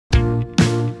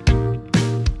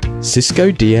Cisco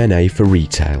DNA for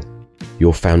Retail,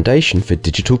 your foundation for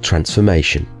digital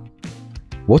transformation.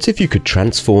 What if you could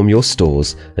transform your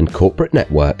stores and corporate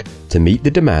network to meet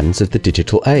the demands of the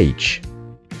digital age?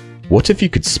 What if you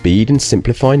could speed and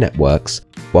simplify networks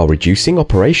while reducing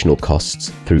operational costs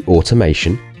through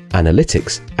automation,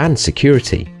 analytics, and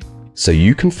security, so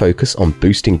you can focus on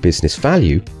boosting business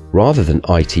value rather than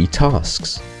IT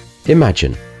tasks?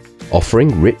 Imagine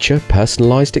offering richer,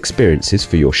 personalized experiences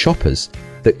for your shoppers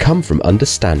that come from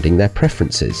understanding their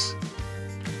preferences.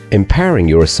 Empowering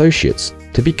your associates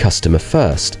to be customer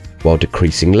first while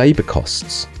decreasing labor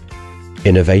costs.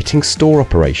 Innovating store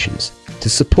operations to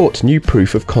support new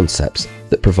proof of concepts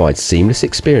that provide seamless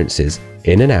experiences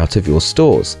in and out of your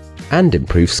stores and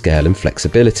improve scale and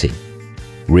flexibility.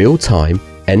 Real-time,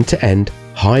 end-to-end,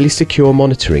 highly secure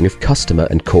monitoring of customer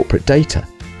and corporate data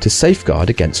to safeguard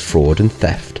against fraud and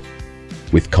theft.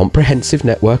 With comprehensive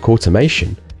network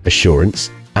automation,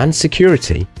 assurance, and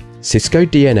security, Cisco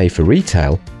DNA for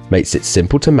Retail makes it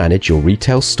simple to manage your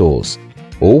retail stores,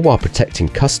 all while protecting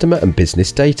customer and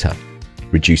business data,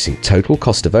 reducing total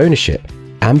cost of ownership,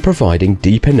 and providing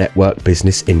deeper network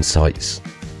business insights.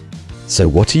 So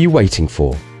what are you waiting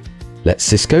for? Let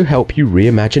Cisco help you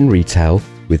reimagine retail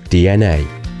with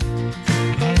DNA.